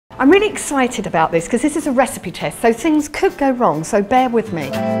I'm really excited about this because this is a recipe test, so things could go wrong, so bear with me.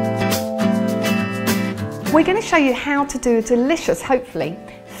 We're going to show you how to do a delicious, hopefully,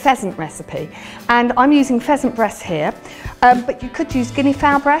 pheasant recipe, and I'm using pheasant breast here, but you could use guinea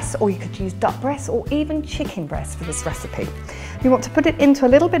fowl breast, or you could use duck breast, or even chicken breast for this recipe. You want to put it into a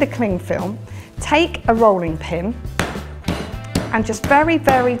little bit of cling film, take a rolling pin, and just very,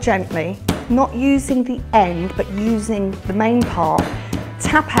 very gently, not using the end, but using the main part,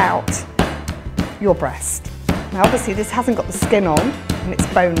 tap out your breast. Now obviously this hasn't got the skin on, and it's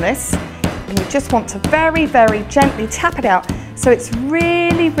boneless, and you just want to very, very gently tap it out so it's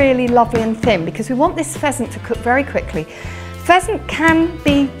really, really lovely and thin, because we want this pheasant to cook very quickly. Pheasant can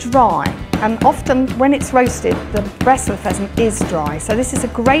be dry, and often when it's roasted, the breast of the pheasant is dry, so this is a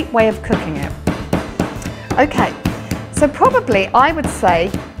great way of cooking it. Okay, so probably I would say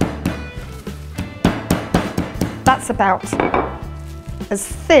that's about as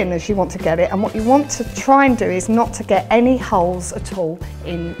thin as you want to get it, and what you want to try and do is not to get any holes at all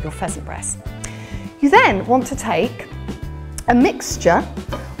in your pheasant breast. You then want to take a mixture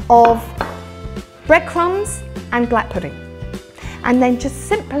of breadcrumbs and black pudding, and then just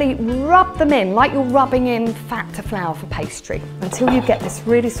simply rub them in like you're rubbing in fat to flour for pastry until you get this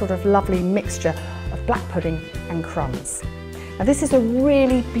really sort of lovely mixture of black pudding and crumbs. Now this is a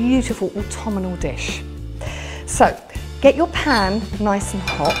really beautiful autumnal dish. So get your pan nice and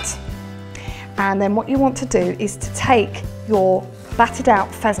hot, and then what you want to do is to take your battered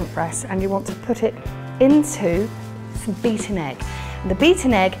out pheasant breast and you want to put it into some beaten egg. And the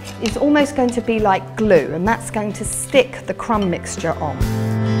beaten egg is almost going to be like glue, and that's going to stick the crumb mixture on.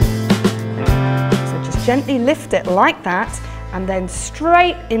 So just gently lift it like that and then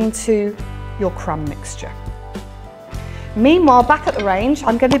straight into your crumb mixture. Meanwhile, back at the range,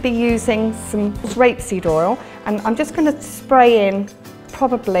 I'm going to be using some rapeseed oil, and I'm just going to spray in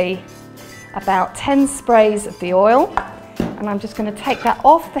probably about 10 sprays of the oil, and I'm just going to take that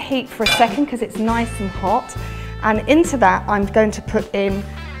off the heat for a second because it's nice and hot, and into that I'm going to put in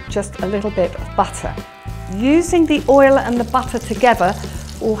just a little bit of butter. Using the oil and the butter together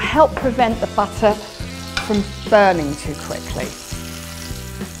will help prevent the butter from burning too quickly.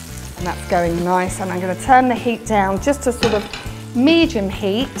 And that's going nice, and I'm going to turn the heat down just to sort of medium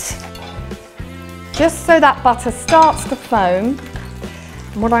heat, just so that butter starts to foam.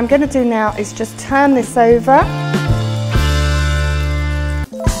 And what I'm going to do now is just turn this over,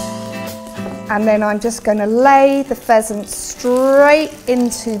 and then I'm just going to lay the pheasant straight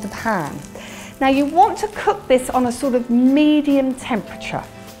into the pan. Now you want to cook this on a sort of medium temperature,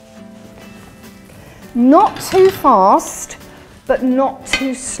 not too fast, but not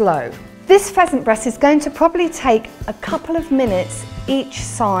too slow. This pheasant breast is going to probably take a couple of minutes each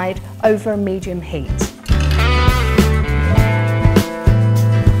side over a medium heat.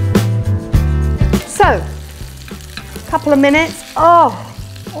 So, a couple of minutes. Oh,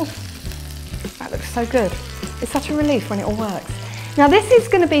 that looks so good. It's such a relief when it all works. Now this is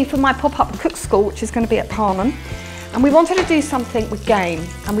going to be for my pop-up cook school, which is going to be at Parnham. And we wanted to do something with game,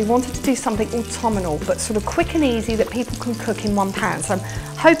 and we wanted to do something autumnal, but sort of quick and easy that people can cook in one pan. So I'm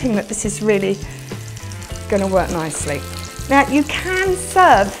hoping that this is really going to work nicely. Now you can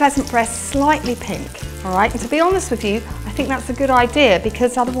serve pheasant breast slightly pink, all right? And to be honest with you, I think that's a good idea,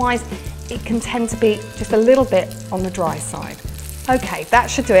 because otherwise it can tend to be just a little bit on the dry side. Okay, that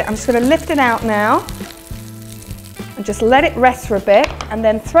should do it. I'm just going to lift it out now and just let it rest for a bit, and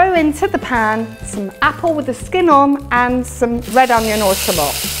then throw into the pan some apple with the skin on and some red onion or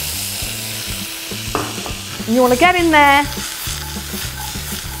shallot. And you want to get in there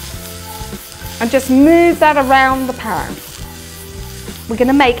and just move that around the pan. We're going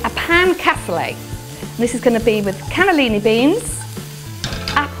to make a pan cassoulet. This is going to be with cannellini beans,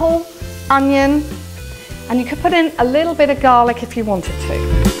 apple, onion, and you could put in a little bit of garlic if you wanted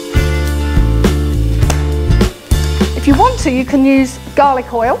to. If you want to, you can use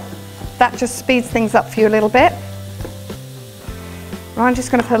garlic oil. That just speeds things up for you a little bit. I'm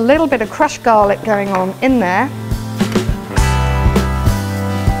just going to put a little bit of crushed garlic going on in there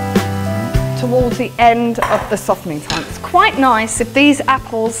towards the end of the softening time. It's quite nice if these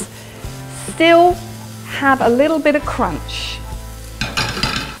apples still have a little bit of crunch.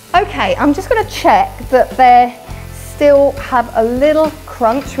 Okay, I'm just going to check that they still have a little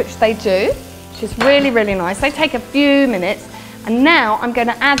crunch, which they do. Which is really, really nice. They take a few minutes, and now I'm going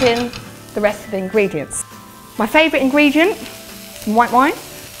to add in the rest of the ingredients. My favourite ingredient, some white wine.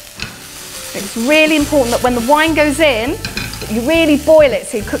 It's really important that when the wine goes in, that you really boil it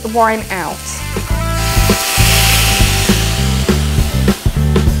so you cook the wine out.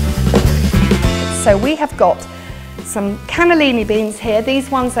 So we have got some cannellini beans here. These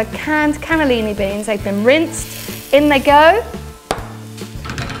ones are canned cannellini beans. They've been rinsed. In they go.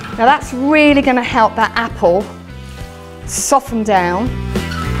 Now that's really going to help that apple soften down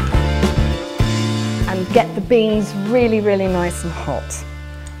and get the beans really, really nice and hot.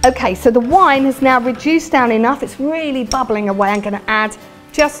 Okay, so the wine has now reduced down enough. It's really bubbling away. I'm going to add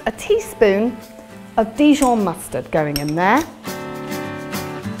just a teaspoon of Dijon mustard going in there.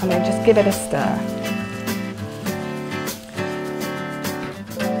 And then just give it a stir.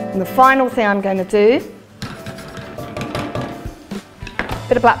 And the final thing I'm going to do, a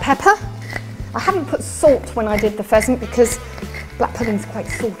bit of black pepper. I haven't put salt when I did the pheasant because black pudding's quite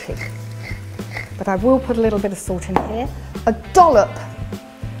salty. But I will put a little bit of salt in here. A dollop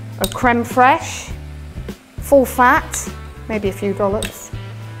of creme fraiche, full fat, maybe a few dollops.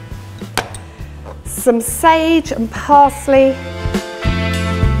 Some sage and parsley.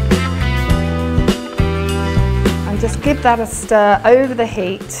 And just give that a stir over the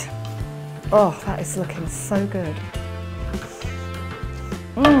heat. Oh, that is looking so good.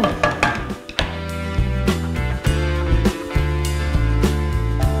 And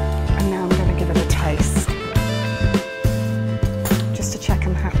now I'm going to give it a taste. Just to check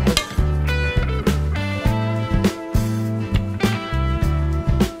I'm happy.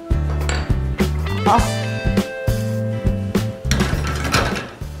 Oh.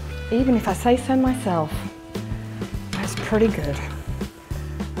 Even if I say so myself, that's pretty good.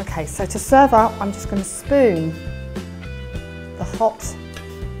 Okay, so to serve up, I'm just going to spoon the hot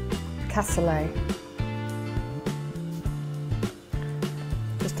cassoulet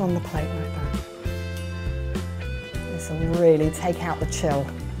just on the plate like that. This will really take out the chill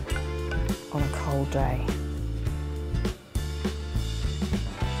on a cold day.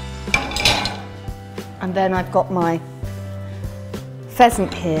 And then I've got my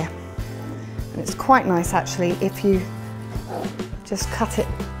pheasant here. And it's quite nice actually if you just cut it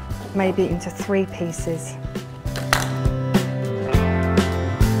maybe into 3 pieces.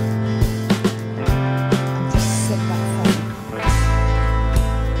 And just sit that pheasant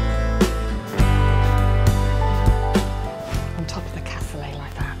on top of the cassoulet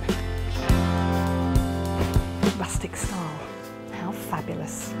like that. Rustic style. How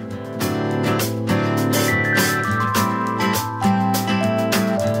fabulous.